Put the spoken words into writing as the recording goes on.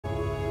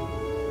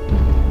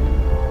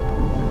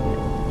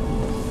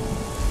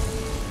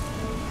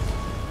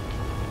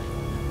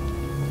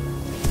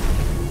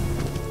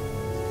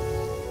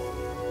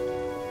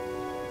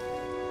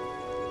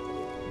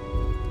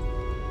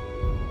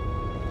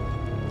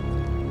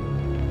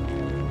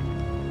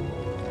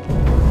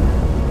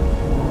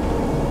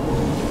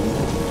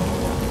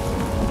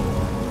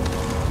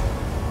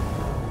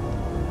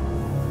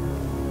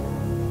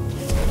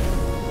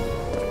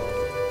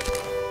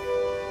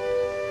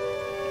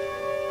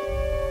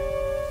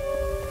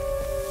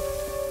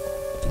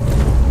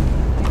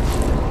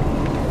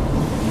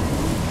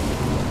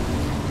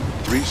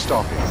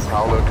Restocking.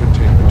 Prowler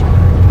containment.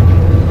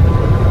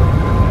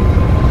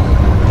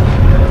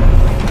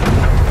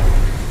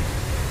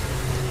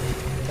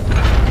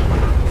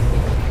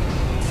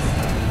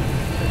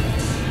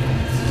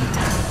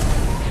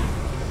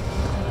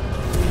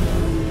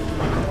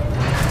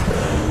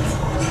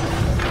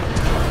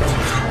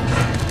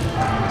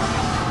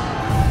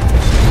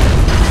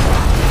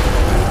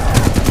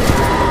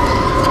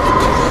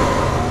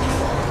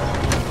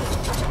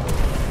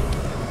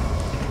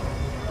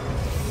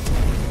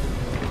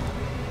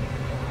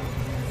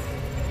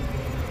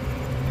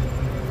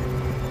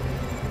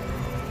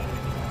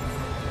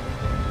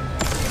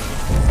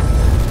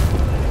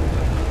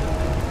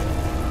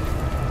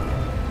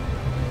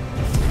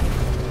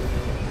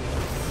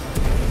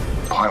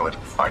 Pilot,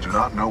 I do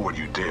not know what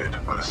you did,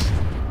 but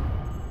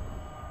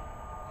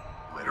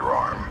later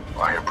arm,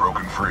 I have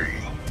broken free.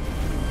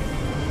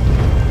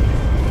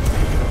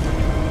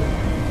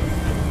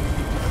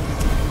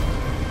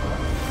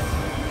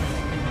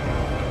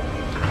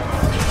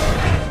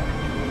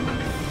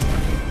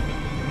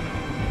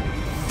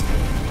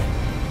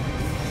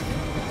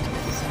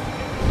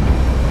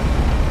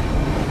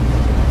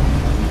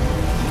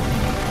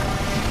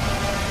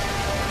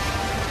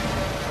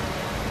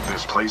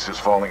 This place is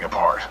falling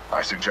apart.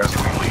 I suggest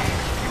we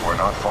leave. You are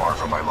not far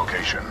from my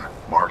location.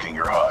 Marking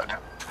your HUD.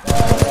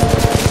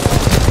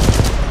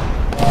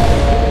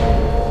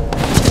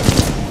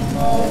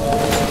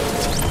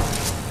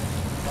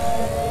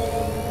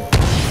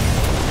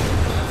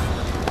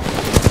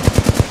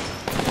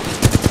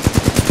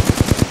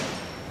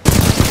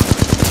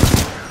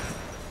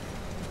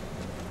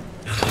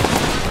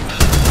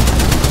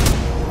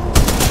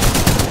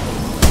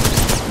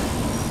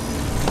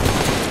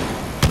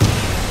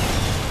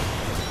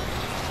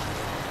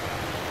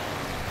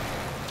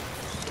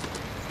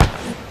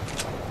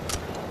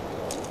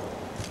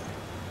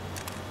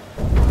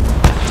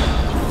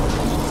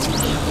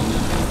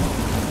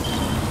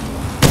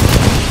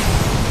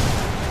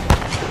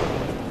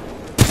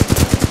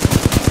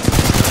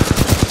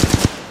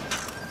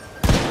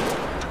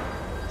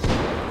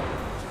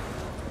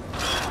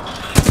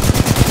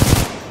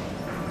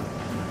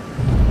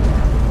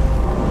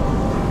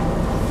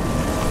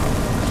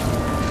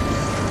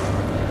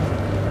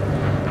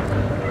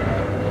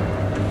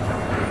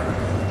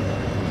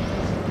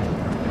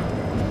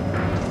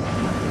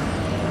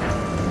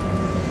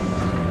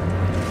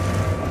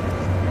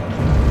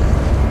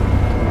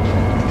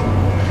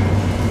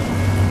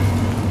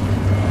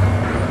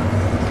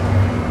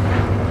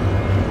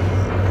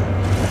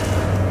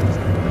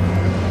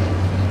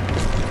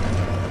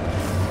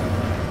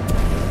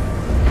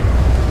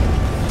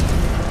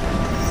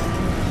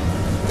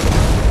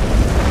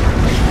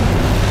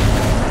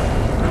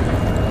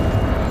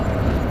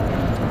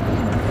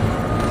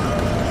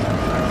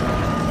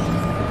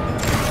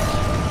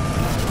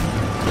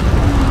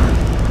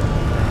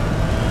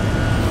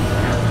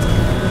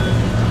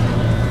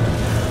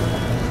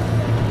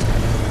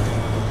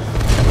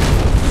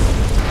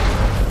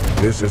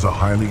 This is a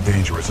highly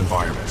dangerous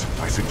environment.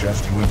 I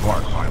suggest you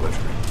embark, pilot.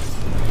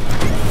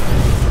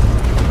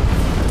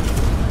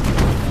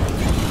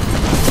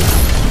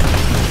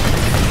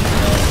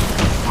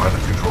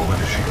 Pilot control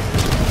initiated.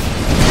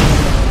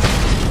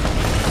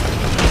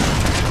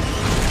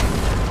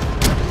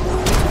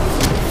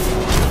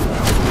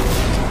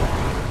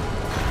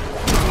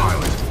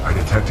 Pilot, I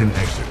detect an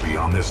exit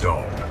beyond this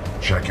dome.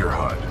 Check your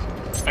HUD.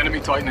 Enemy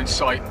Titan in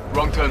sight.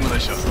 Wrong turn,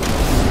 militia.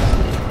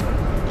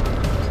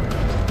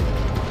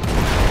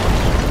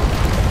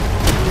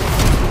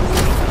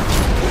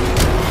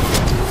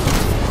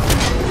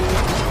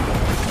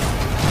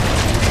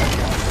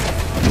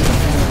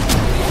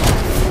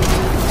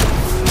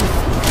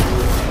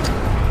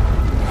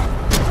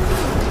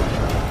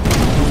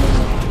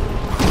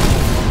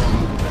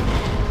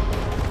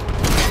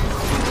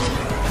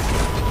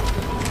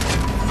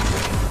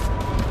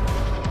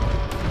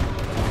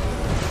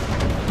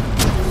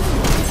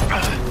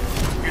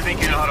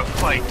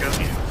 Fight, don't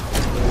you?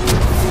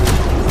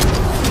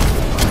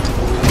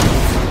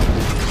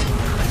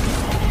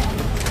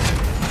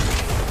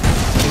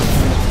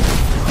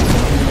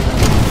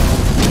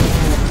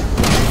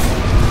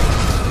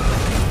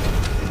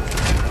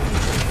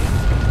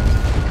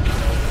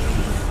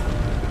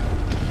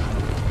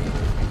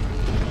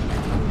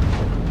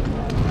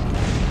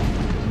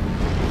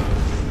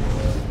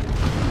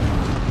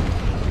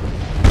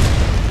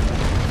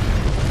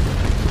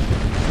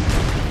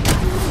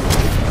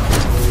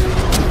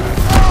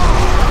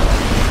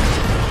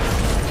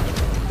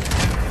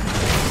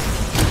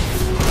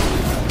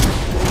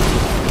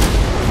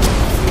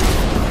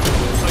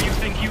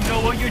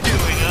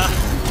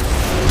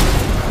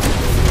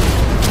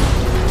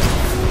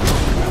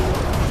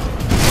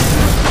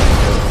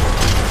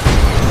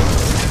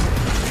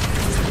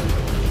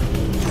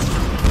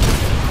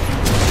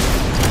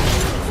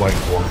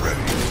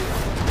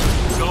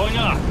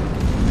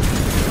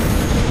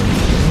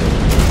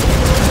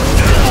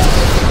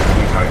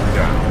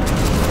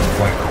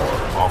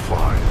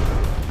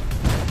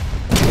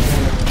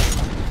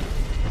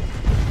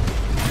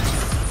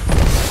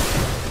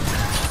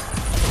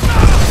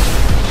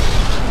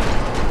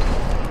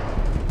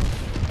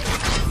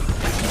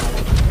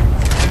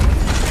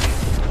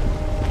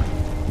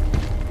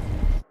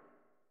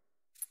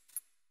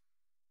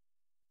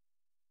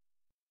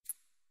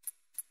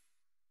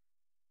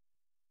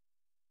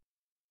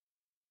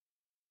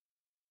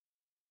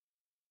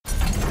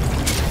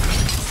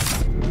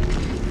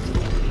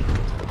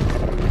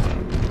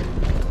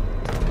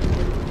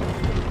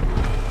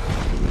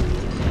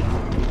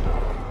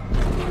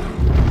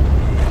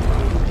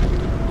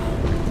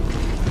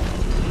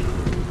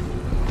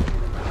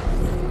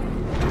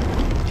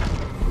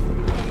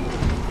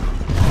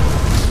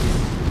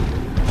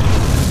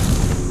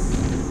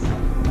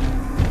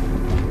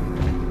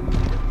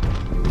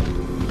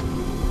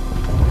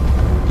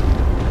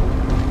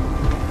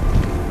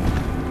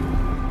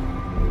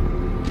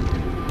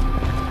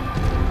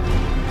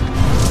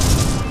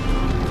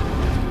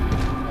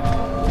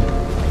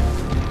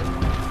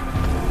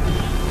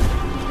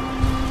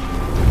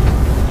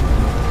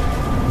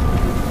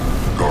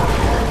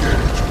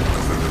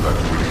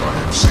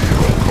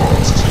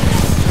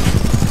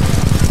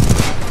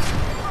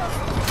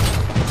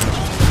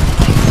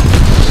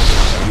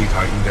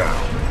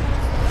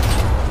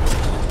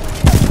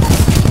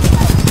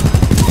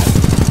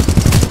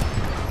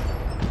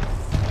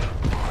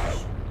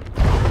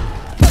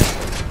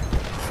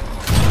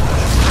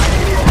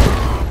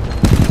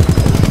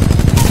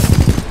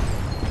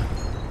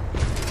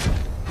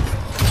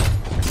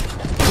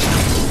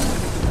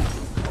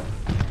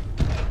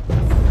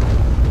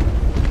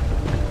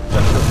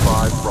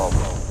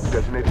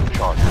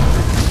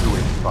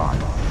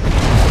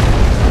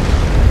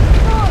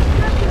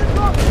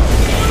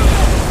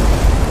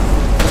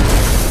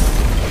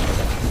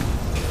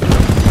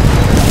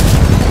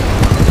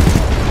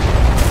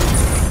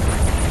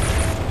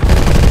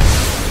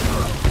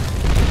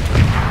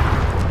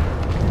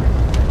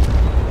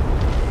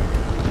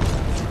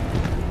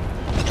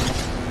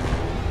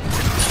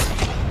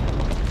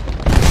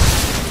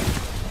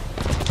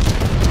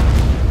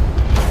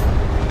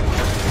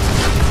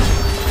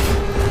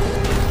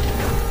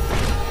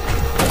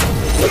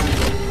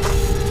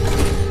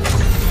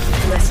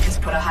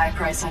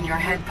 price on your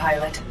head,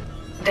 pilot.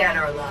 Dead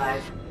or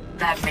alive,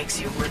 that makes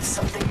you worth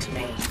something to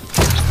me.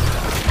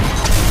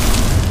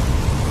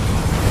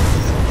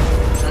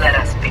 Let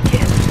us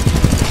begin.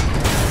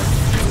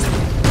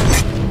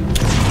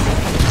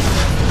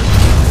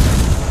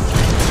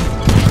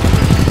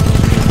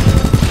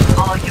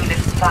 All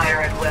units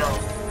fire at will.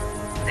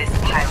 This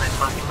pilot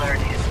must learn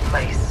his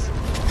place.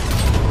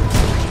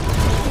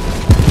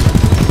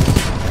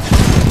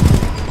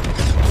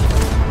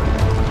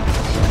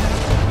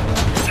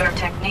 Your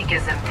technique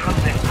is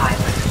improving,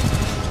 pilot.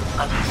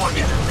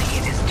 Unfortunately,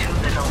 it is too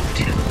little,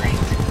 too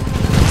late.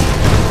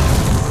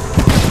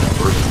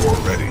 First floor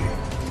ready.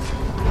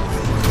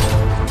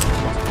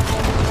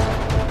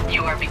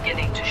 You are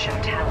beginning to show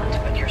talent,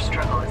 but your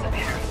struggle is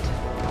apparent.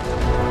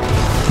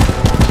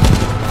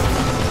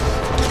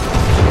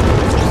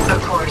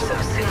 Of course, so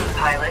soon,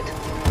 pilot.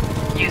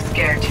 You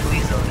scare too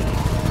easily.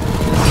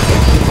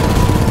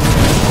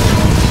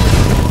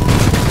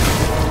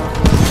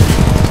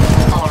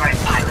 All right,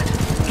 pilot.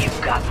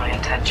 You've got my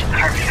attention.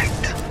 Perfect.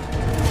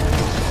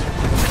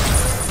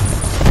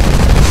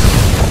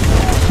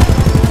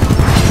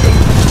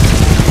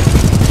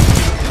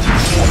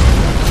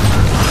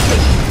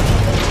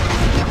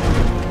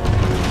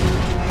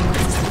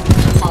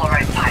 All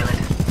right, pilot.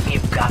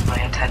 You've got my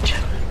attention.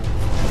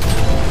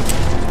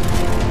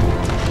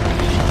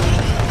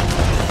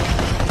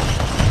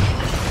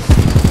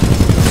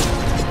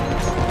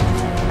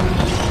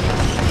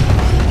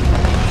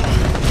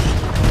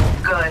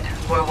 Good.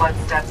 We're one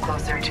step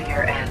closer to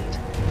your end.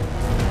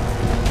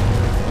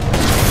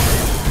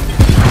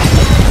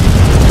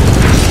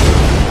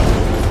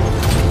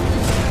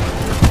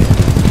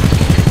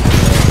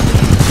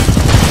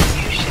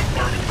 You should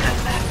not have done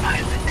that,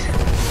 pilot.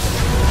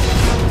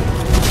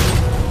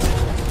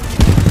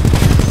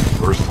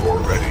 First floor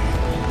ready.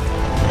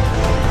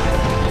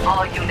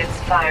 All units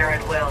fire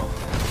at will.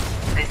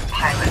 This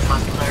pilot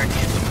must learn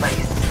his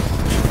place.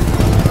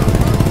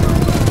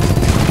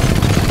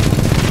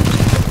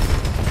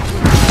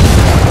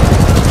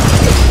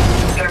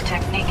 Your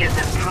technique is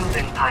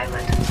improving,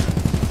 pilot.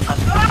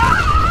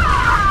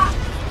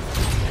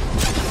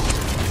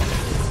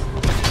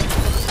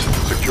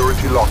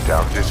 Security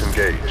lockdown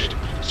disengaged.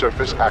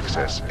 Surface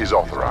access is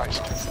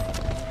authorized.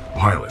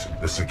 Pilot,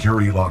 the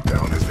security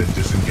lockdown has been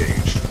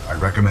disengaged. I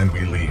recommend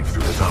we leave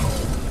through the tunnel.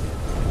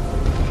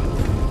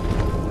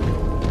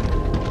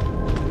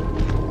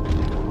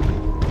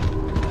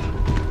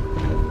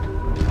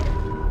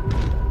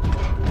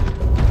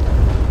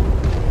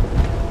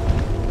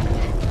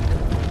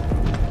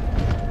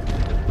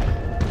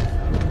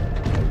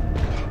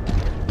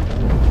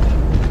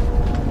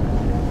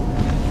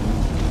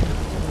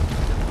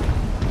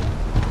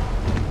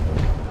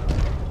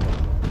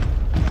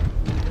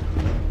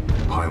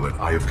 Pilot,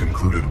 I have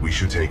concluded we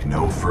should take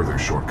no further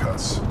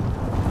shortcuts.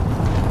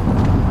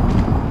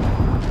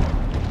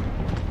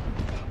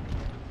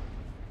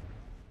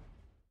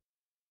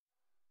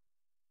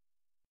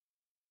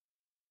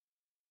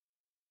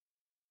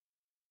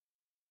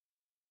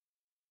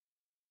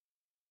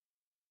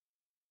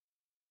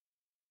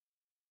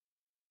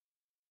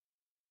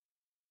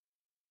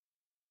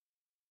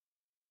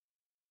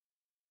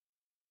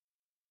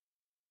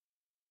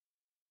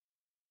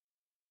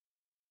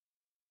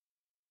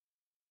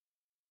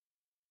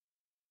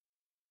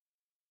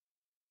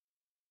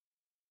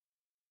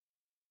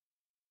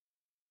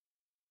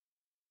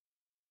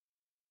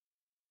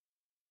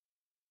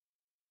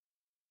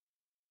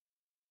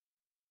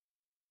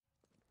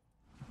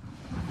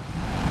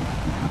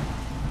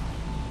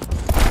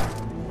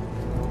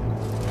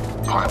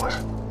 Pilot,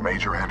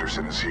 Major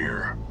Anderson is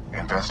here.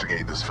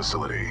 Investigate this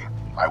facility.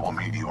 I will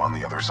meet you on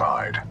the other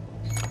side.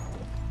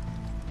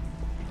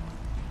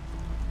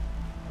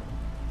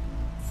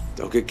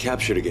 Don't get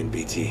captured again,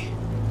 BT.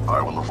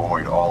 I will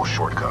avoid all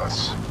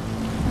shortcuts.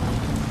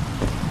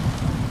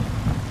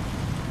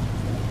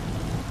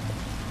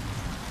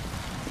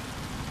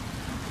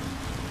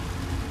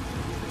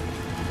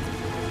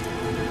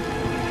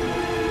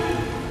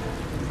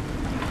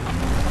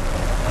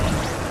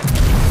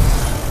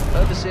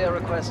 Overseer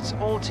requests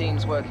all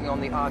teams working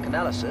on the Arc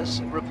analysis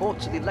report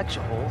to the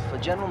lecture hall for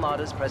General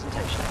Marder's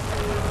presentation.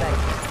 Thank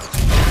you.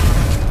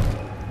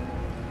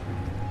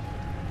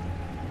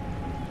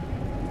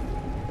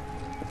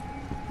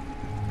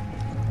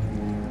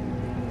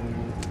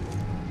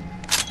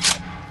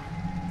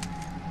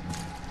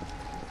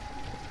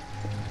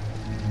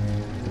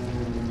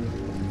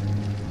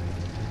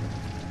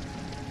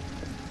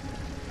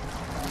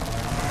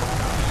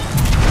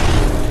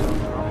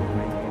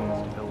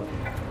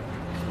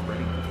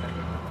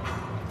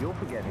 You're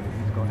forgetting that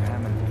he's got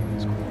Hammond in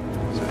his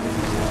corner. So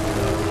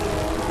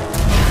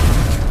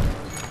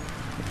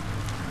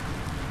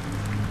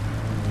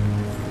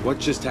What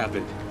just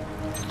happened?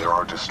 There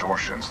are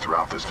distortions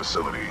throughout this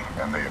facility,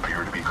 and they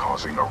appear to be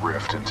causing a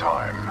rift in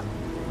time.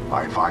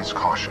 I advise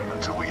caution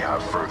until we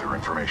have further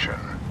information.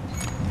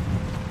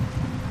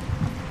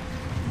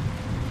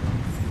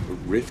 A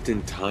rift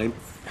in time?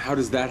 How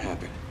does that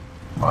happen?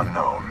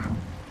 Unknown.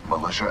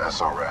 Militia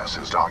SRS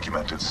has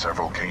documented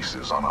several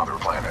cases on other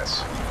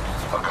planets.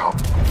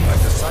 By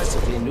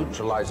decisively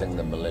neutralizing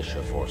the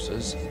militia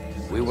forces,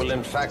 we will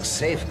in fact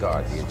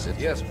safeguard the exit.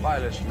 Yes,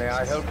 pilot, may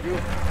I help you?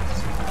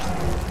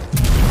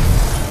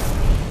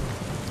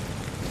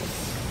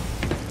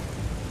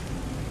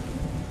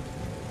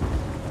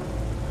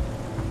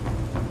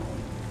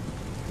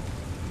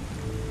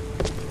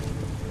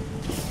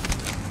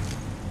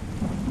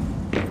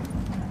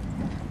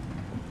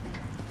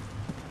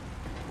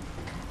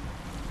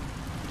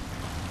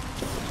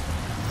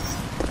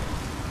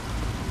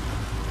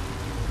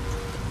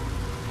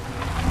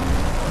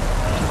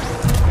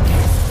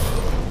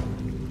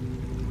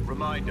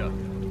 Reminder,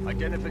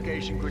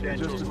 identification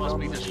credentials must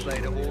be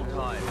displayed at all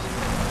times.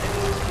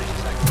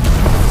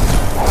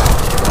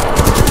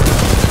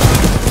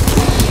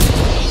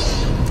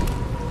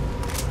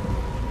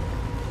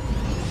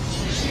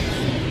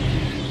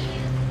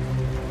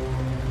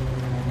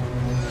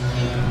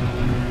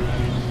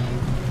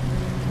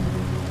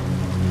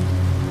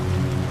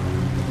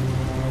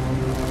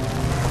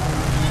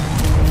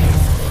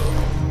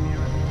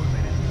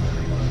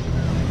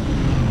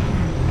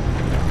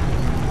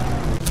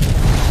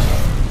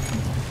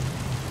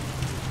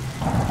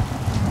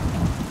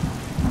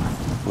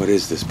 What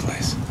is this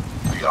place?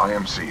 The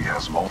IMC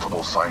has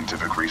multiple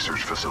scientific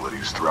research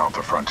facilities throughout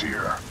the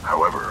frontier.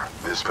 However,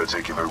 this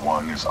particular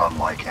one is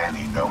unlike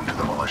any known to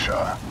the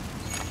militia.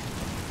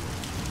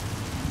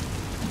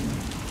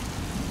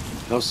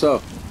 How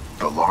so?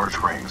 The large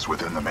rings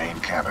within the main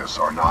campus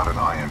are not an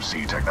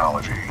IMC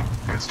technology.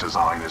 Its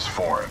design is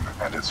foreign,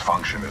 and its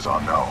function is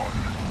unknown.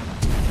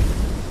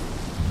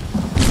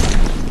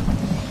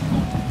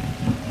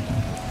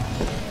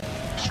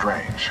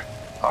 Strange.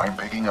 I'm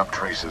picking up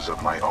traces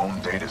of my own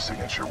data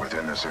signature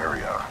within this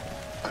area.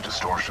 The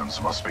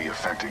distortions must be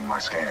affecting my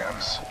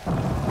scans.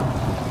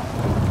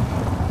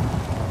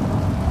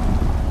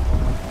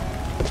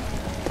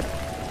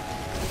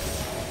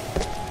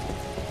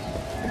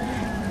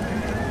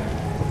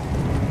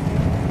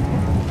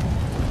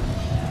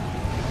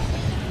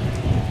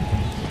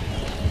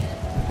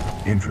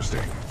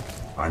 Interesting.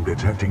 I'm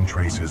detecting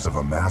traces of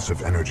a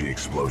massive energy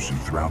explosion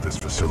throughout this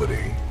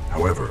facility.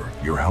 However,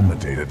 your helmet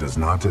data does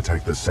not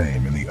detect the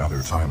same in the other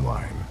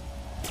timeline.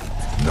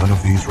 None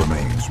of these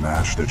remains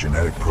match the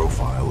genetic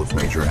profile of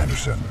Major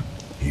Anderson.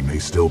 He may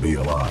still be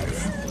alive.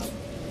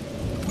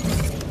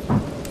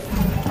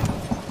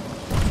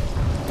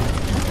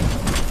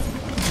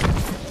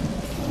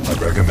 I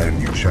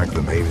recommend you check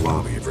the main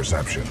lobby of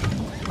reception.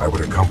 I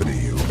would accompany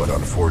you, but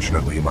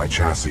unfortunately my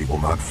chassis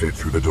will not fit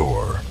through the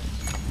door.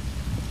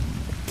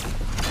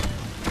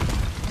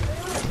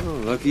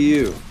 Lucky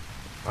you.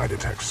 I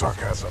detect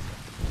sarcasm.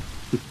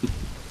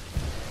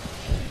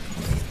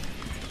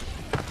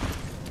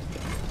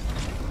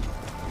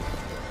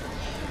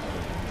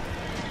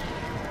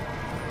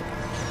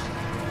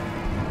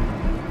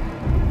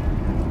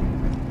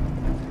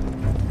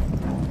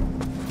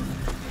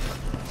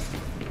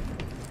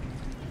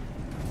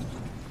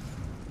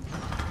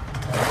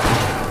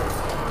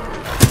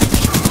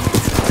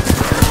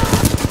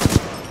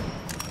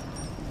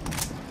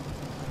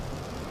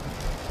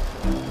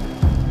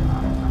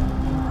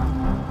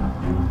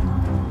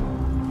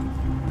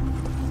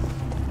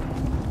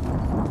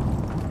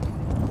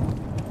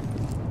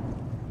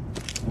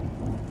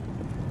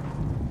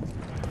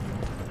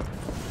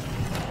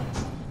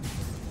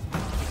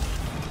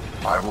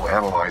 I will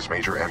analyze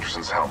Major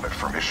Anderson's helmet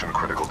for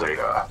mission-critical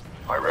data.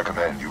 I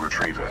recommend you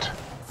retrieve it.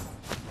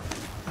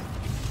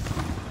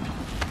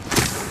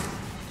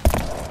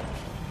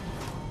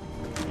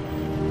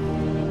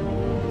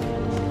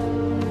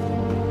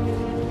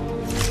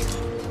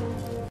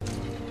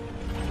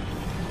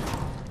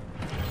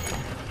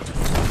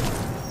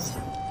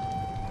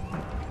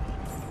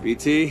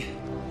 BT,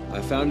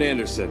 I found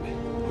Anderson.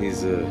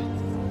 He's,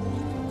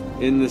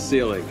 in the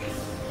ceiling.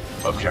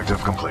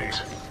 Objective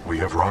complete. We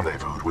have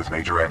rendezvoused with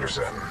Major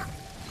Anderson.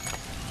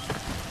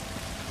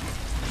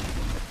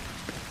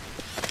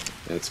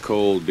 That's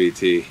cold,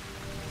 BT.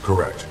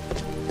 Correct.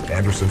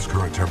 Anderson's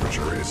current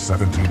temperature is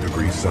 17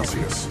 degrees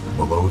Celsius,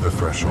 below the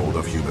threshold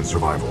of human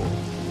survival.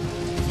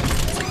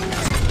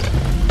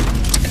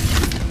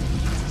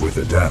 With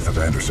the death of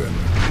Anderson,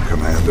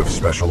 command of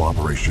Special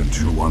Operation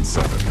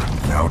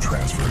 217 now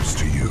transfers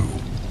to you.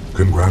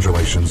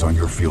 Congratulations on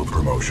your field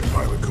promotion,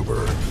 Pilot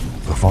Cooper.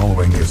 The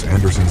following is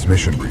Anderson's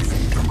mission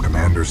briefing from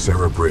Commander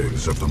Sarah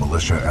Briggs of the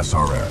Militia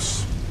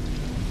SRS.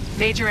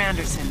 Major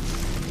Anderson,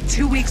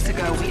 2 weeks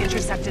ago we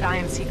intercepted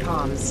IMC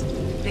comms.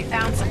 They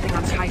found something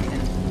on Titan.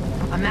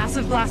 A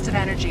massive blast of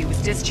energy was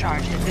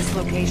discharged at this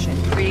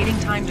location, creating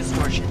time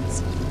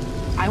distortions.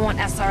 I want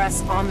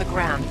SRS on the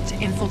ground to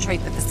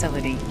infiltrate the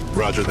facility.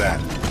 Roger that.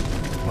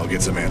 I'll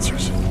get some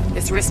answers.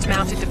 This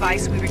wrist-mounted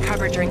device we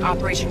recovered during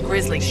Operation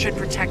Grizzly should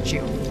protect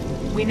you.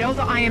 We know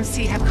the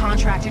IMC have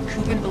contracted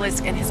Kuban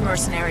Blisk and his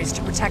mercenaries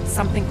to protect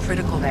something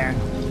critical there,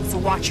 so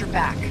watch your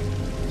back.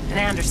 And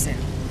Anderson,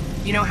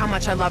 you know how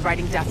much I love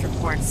writing death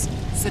reports,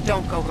 so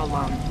don't go it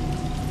alone.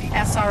 The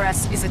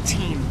SRS is a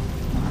team.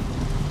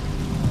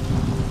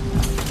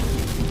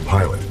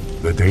 Pilot,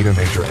 the data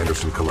Major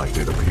Anderson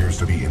collected appears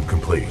to be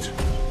incomplete.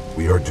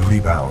 We are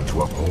duty-bound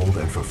to uphold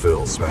and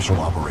fulfill Special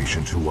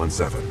Operation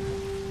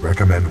 217.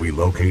 Recommend we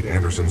locate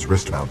Anderson's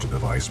wrist-mounted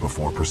device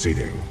before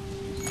proceeding.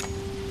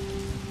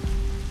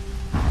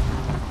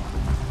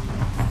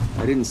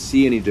 I didn't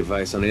see any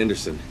device on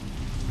Anderson.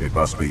 It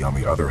must be on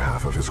the other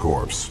half of his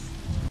corpse.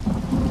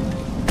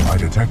 I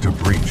detect a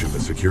breach in the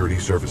Security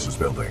Services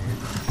building.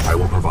 I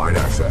will provide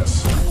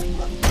access.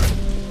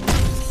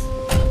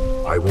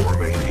 I will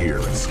remain here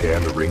and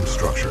scan the ring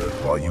structure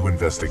while you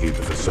investigate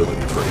the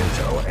facility for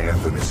intel and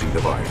the missing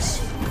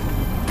device.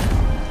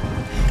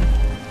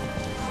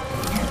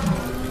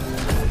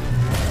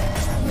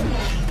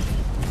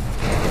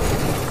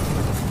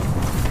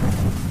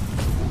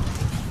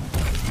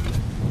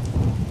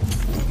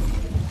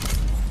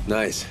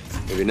 Nice.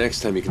 Maybe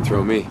next time you can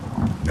throw me.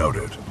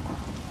 Noted.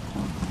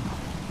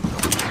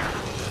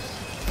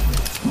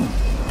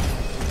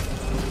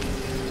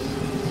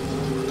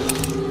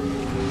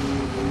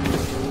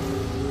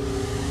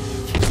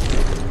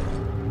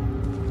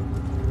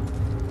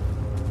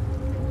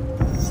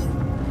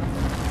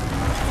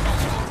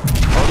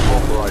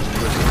 Unauthorized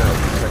personnel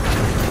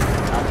detected.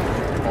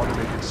 Active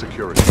automated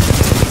security.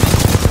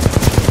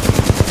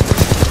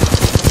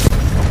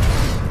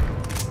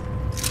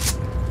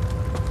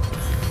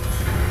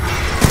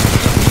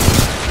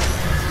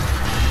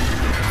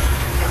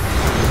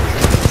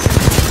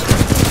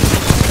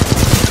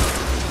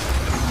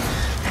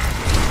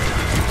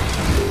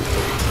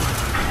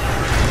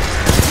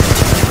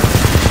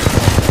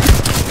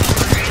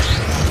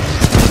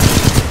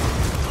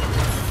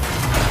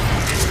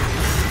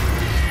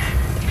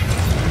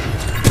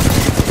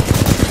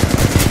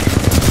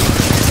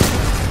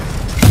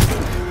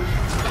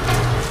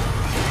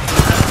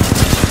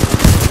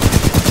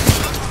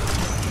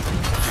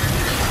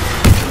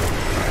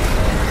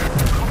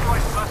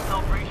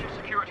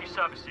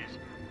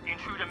 The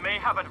intruder may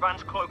have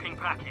advanced cloaking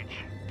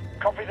package.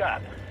 Copy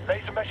that.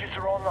 Laser meshes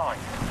are online.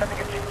 Sending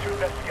a team to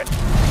investigate.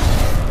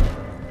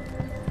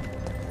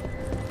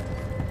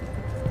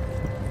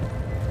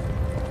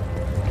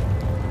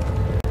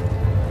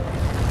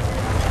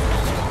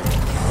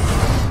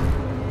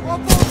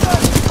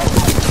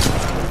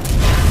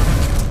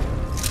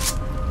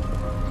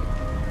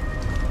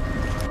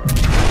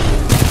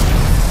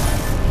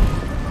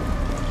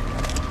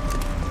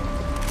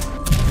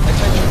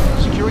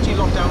 Security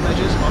lockdown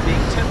measures are being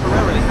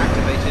temporarily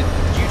activated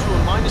due to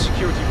a minor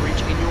security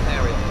breach in your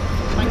area.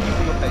 Thank you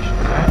for your patience.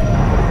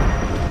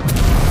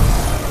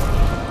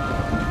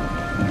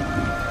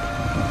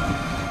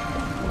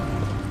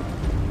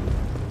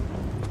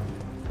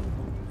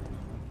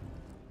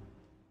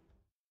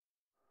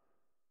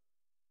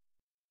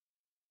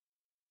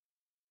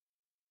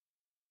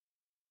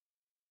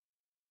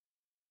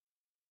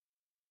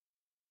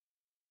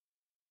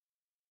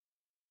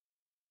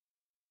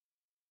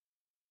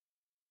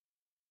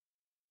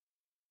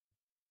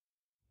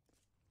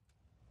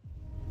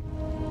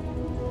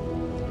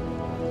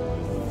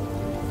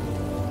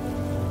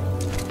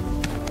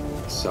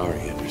 Sorry,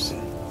 Anderson.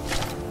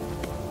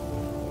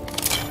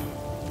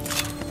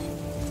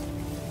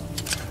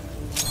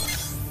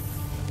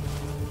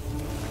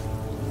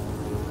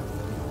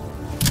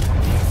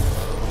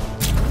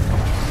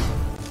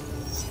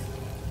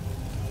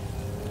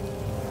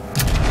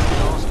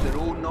 Tasked at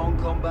all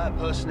non-combat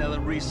personnel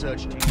and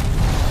research teams.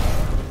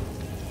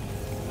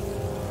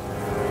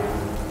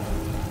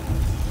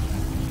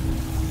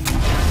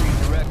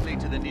 Directly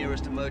to the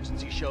nearest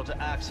emergency shelter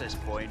access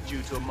point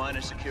due to a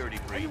minor security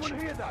breach.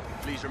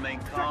 Please remain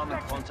calm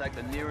and contact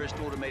the nearest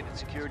automated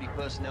security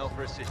personnel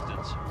for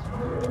assistance.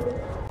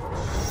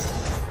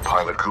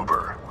 Pilot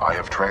Cooper, I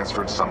have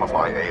transferred some of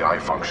my AI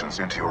functions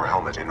into your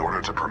helmet in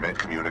order to permit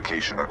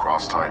communication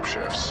across time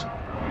shifts.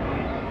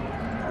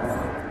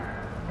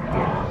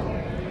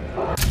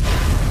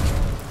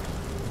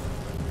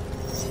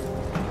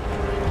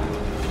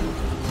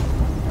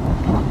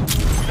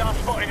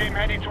 Just spotted him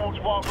heading towards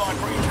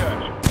wildlife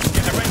research.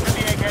 Get the rest of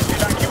the eggheads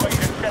evacuated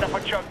and set up a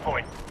choke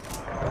point.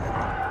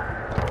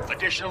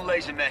 Additional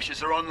laser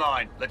meshes are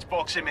online. Let's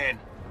box him in.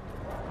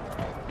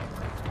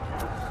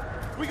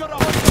 We got a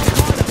hostile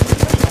pilot!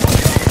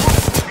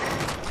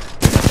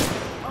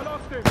 I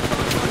lost him!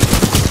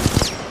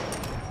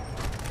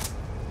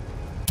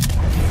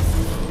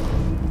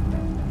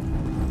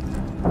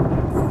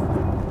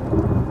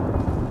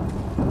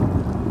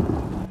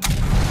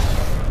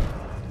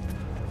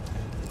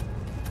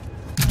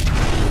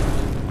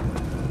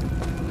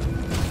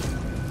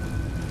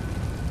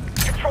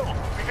 Control,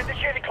 we've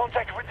initiated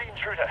contact with the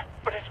intruder,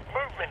 but his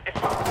movement is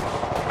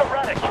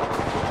erratic.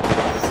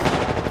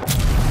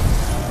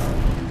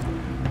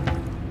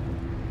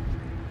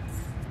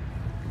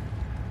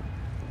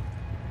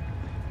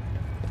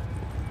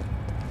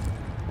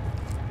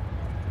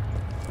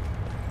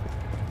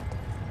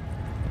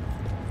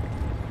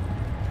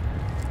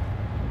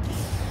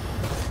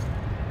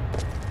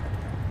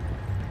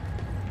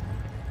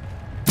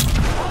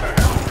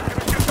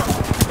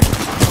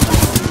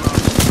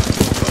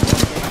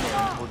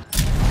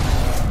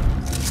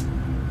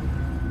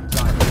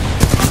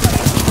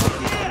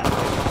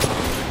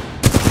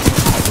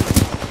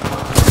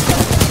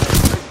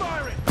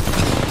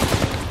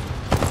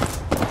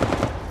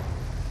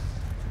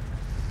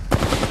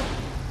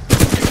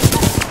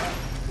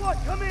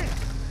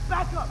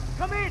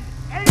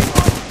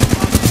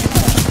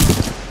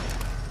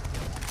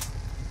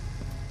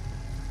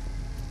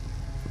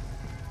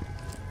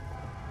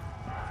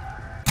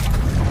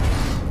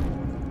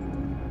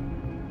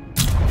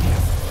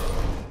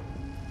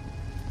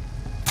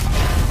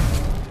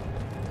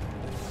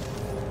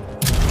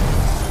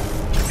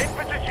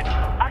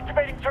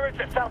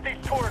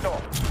 southeast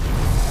corridor.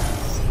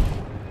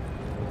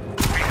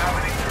 We have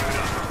an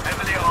intruder,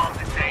 heavily armed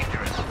and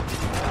dangerous.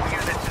 All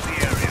units in the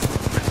area,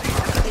 proceed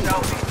to the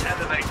southeast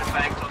elevator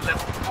bank on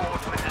level 4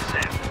 to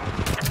intercept.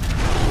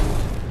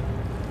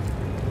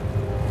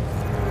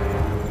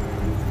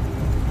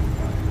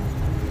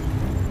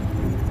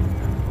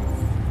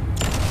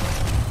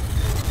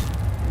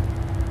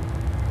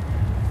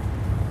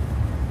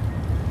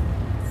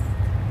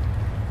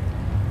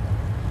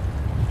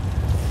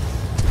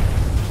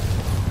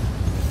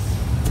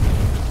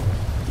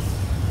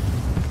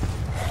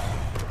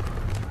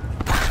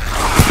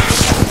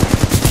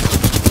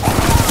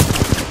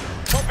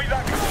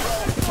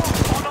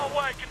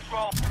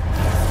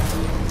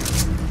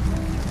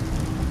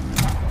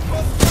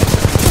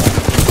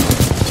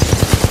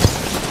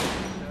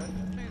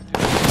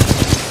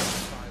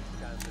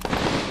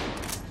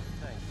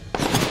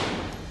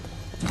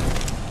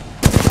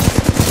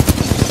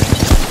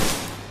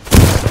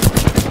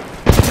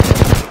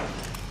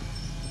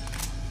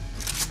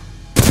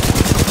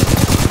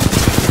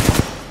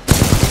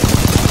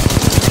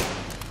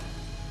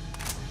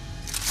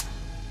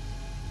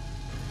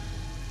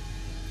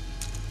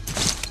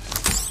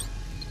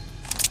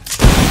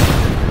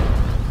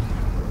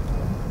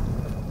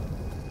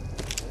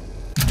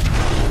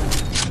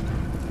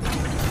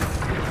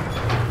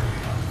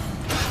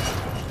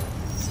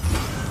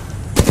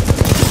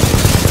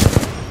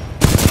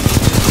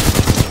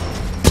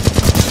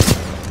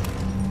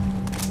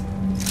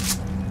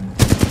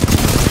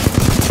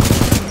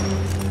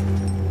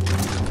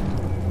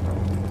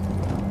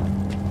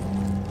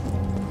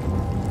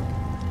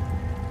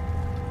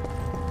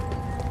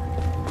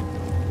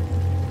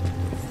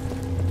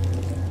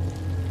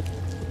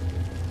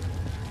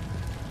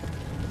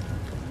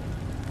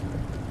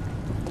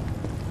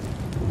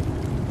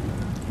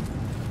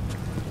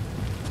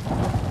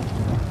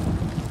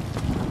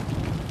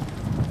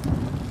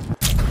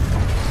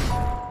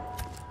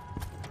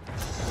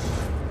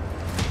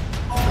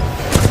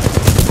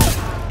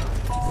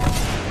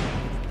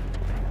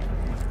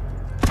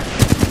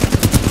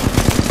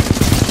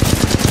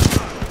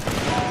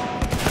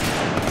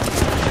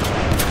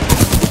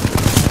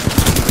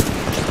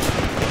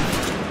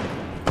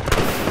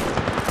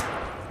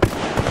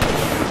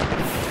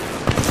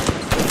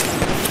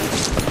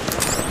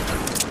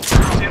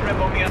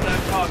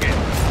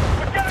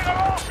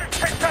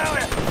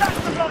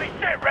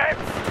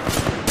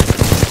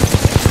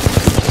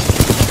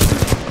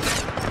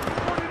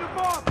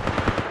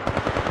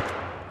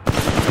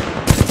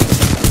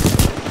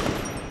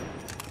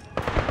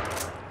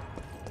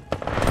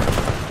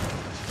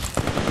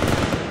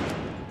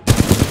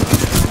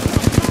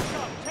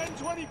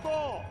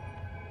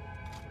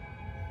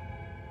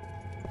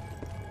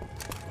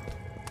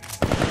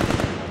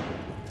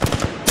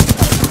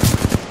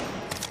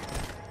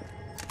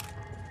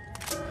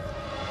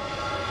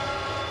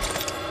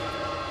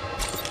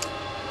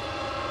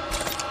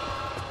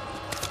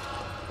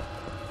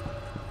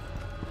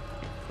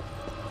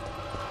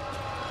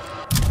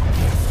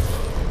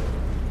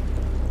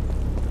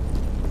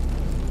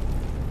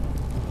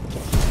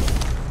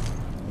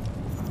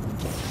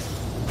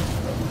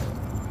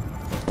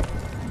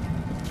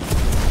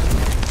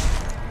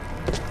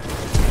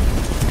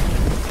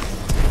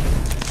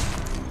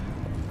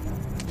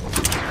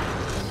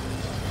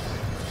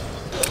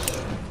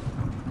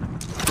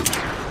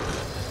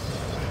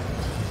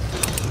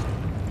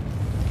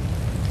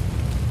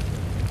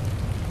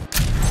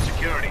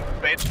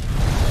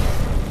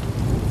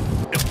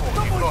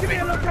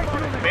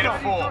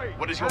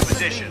 What is your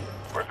position?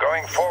 We're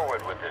going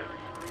forward with it.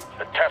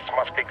 The test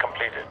must be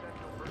completed.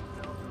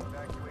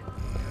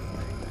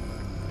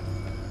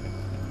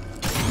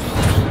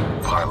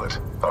 Pilot,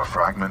 a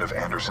fragment of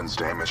Anderson's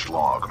damaged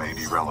log may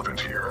be relevant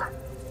here.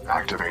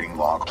 Activating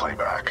log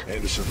playback.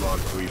 Anderson log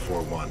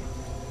 341.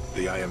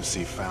 The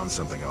IMC found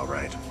something all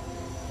right.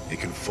 It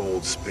can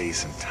fold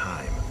space and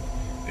time.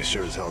 They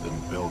sure as hell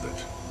didn't build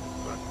it,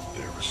 but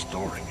they're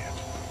restoring it.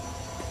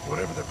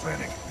 Whatever they're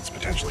planning, it's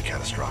potentially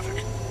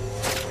catastrophic.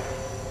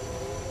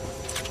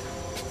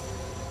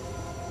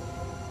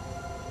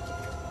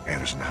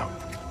 Anderson out.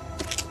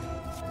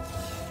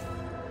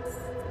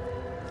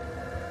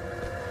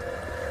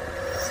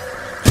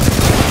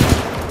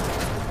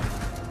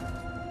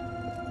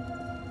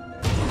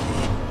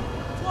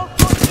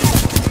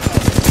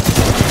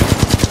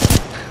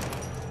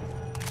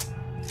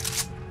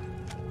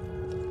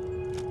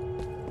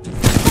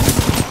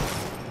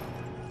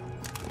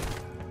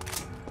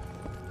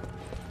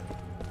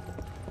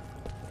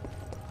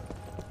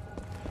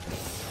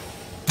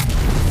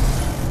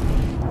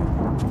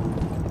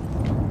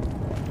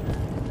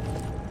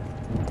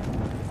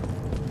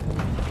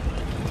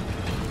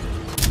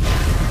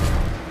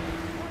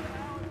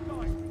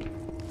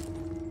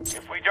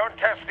 Don't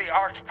test the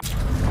art.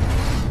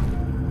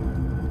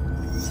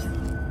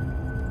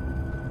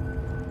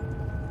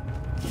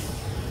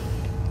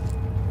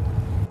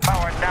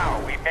 Power now.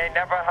 We may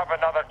never have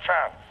another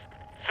chance.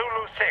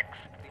 Zulu 6,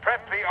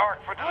 prep the arc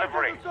for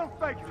delivery.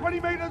 20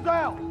 meters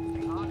out.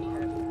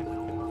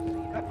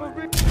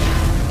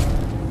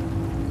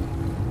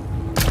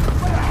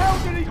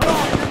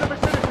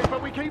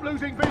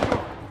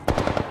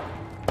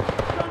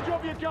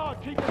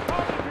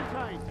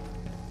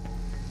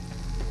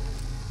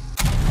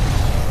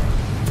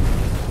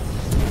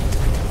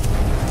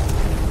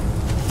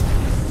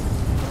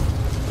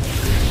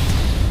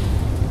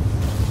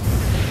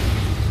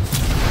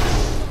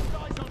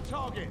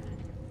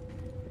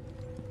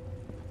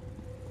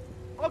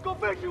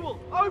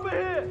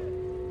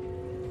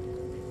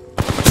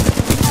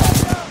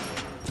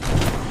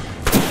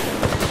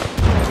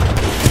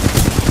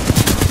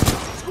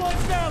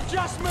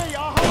 Trust me,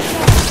 I'll hold you!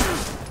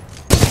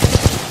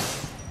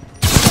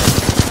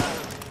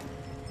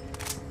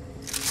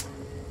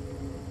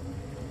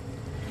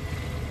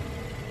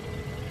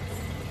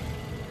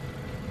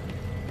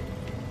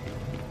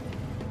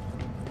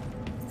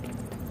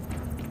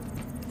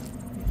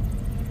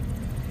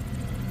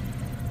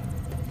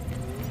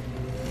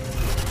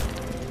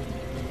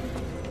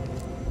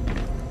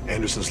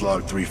 Anderson's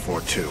log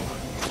 342.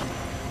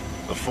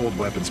 The fold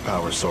weapon's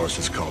power source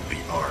is called the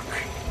Arc.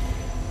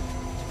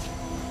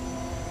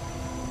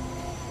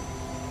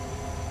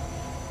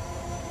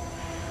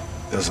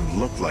 Doesn't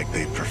look like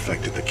they've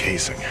perfected the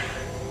casing.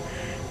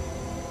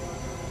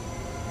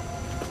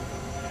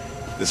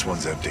 This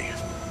one's empty.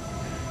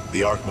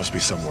 The Arc must be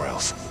somewhere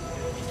else.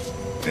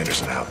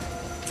 Anderson out.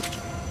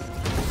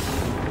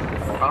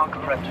 Arc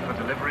prepped for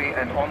delivery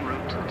and en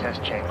route to the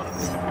test chamber.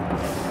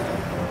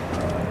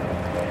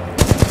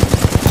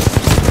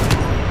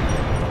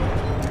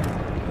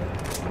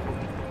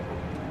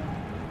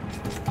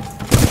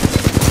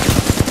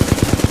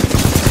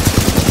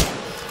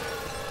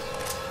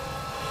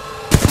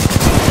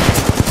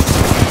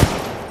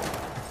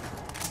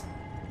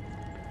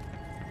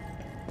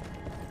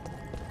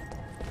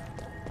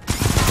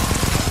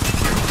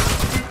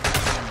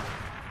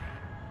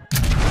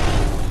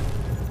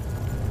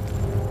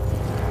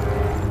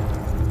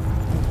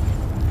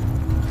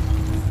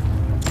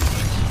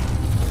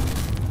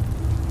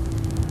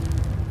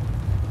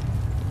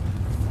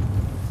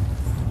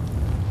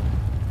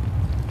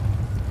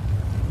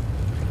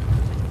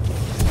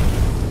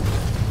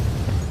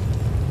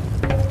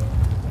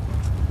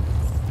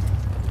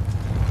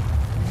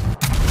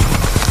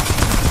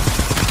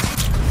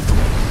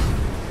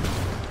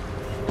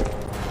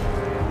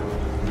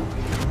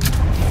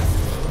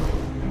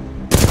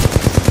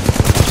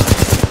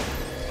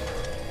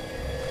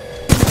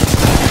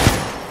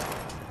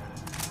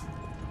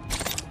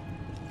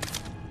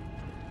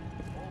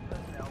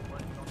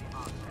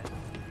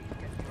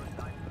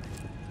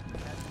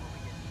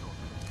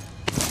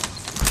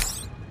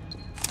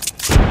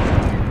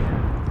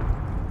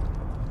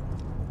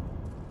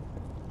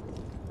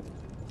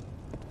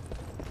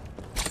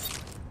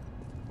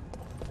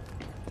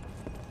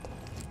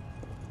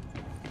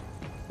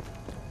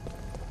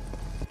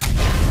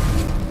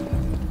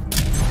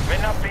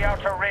 The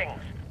outer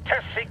rings.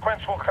 Test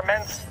sequence will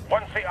commence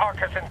once the Arc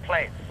is in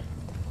place.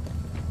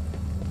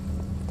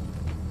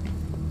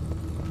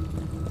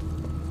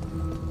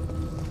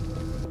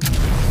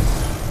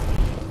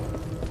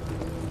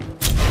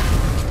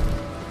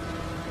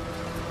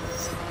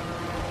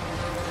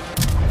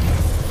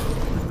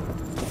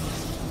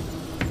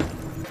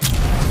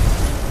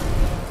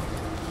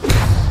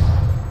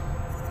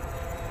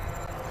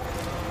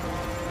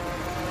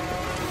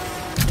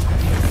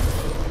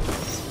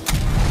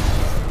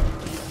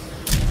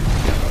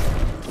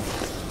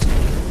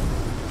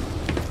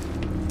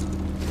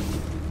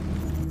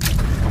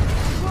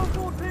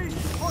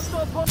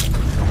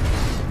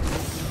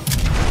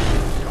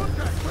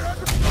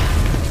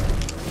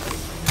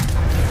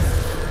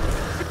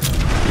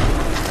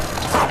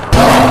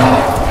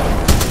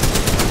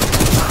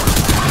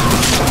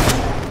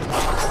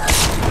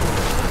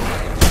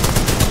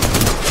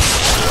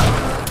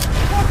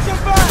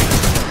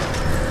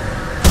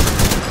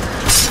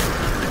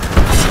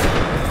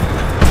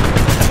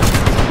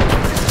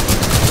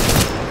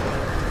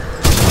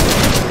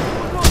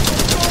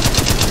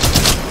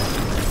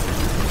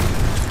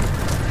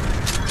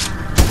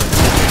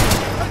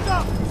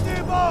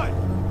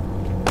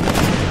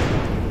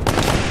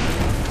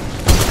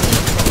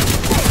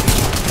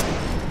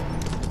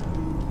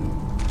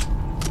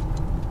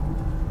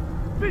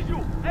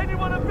 Visual!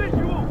 Anyone a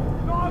visual?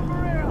 Not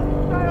over here!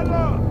 Stay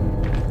alert!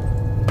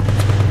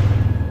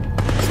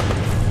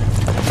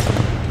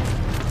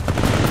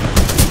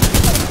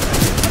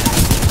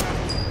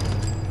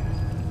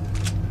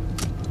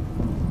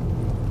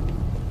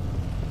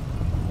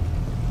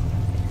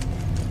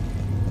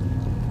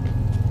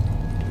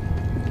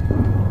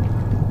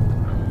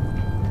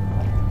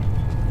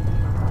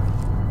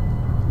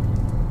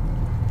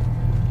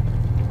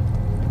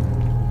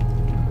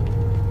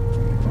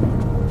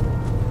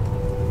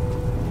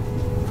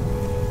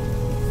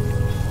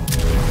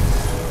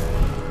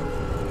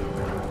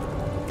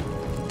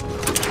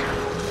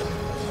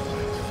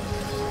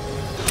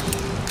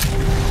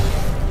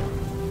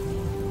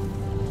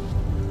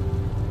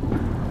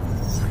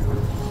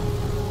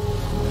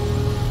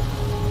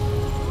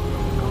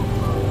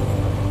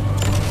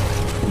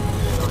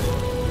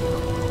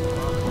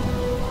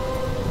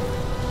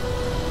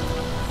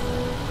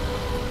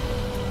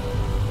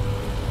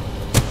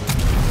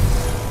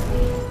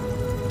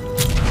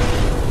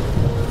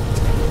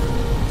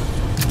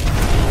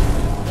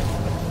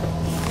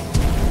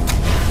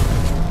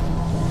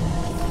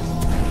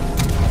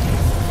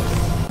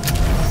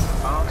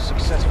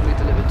 Successfully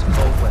delivered to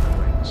cold weapon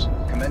rings.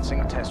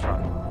 Commencing test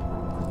run.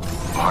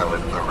 Pilot,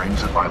 the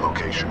rings at my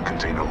location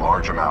contain a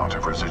large amount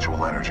of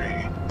residual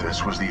energy.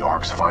 This was the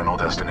Ark's final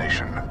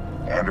destination.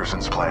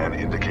 Anderson's plan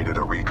indicated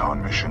a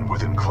recon mission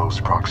within close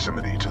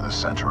proximity to the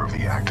center of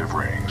the active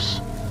rings.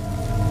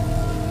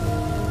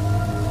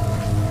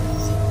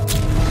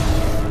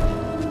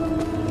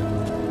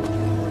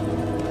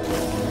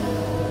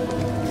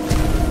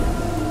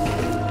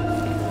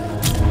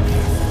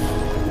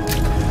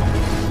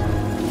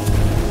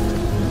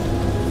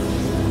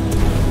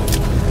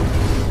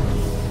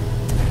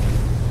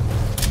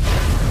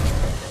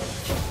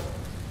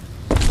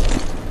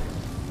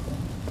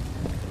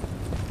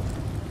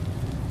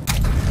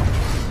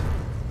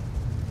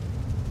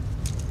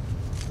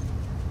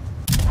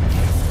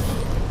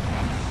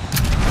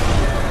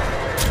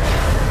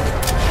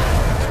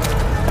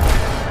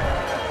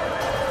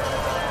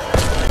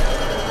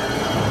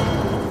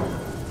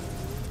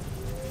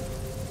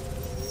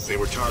 They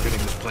were targeting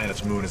this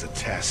planet's moon as a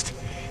test.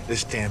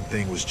 This damn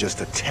thing was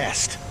just a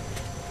test.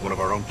 One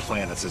of our own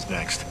planets is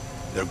next.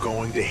 They're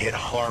going to hit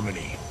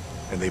Harmony,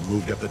 and they've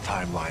moved up the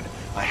timeline.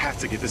 I have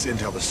to get this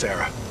intel to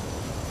Sarah.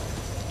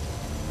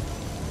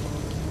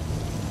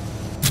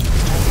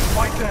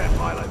 Right there,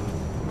 pilot.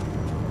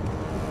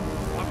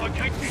 I'm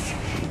located.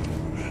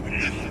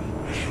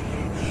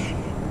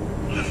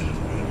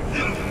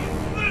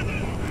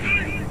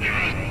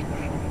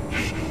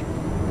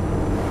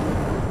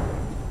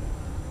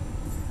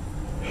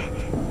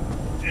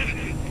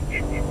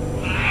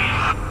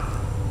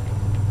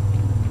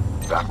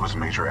 That was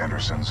Major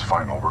Anderson's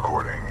final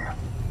recording.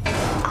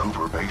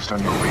 Cooper, based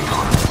on your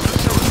recon of this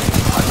facility,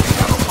 I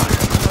have a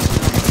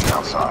plan.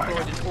 Outside.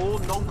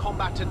 Deployed in all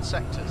non-combatant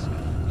sectors.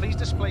 Please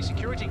display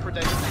security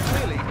credentials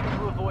clearly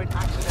to avoid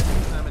accidental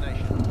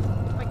contamination.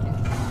 Thank you.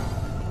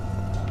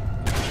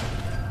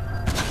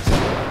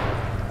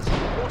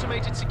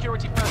 Automated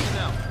security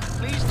personnel,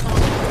 please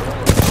target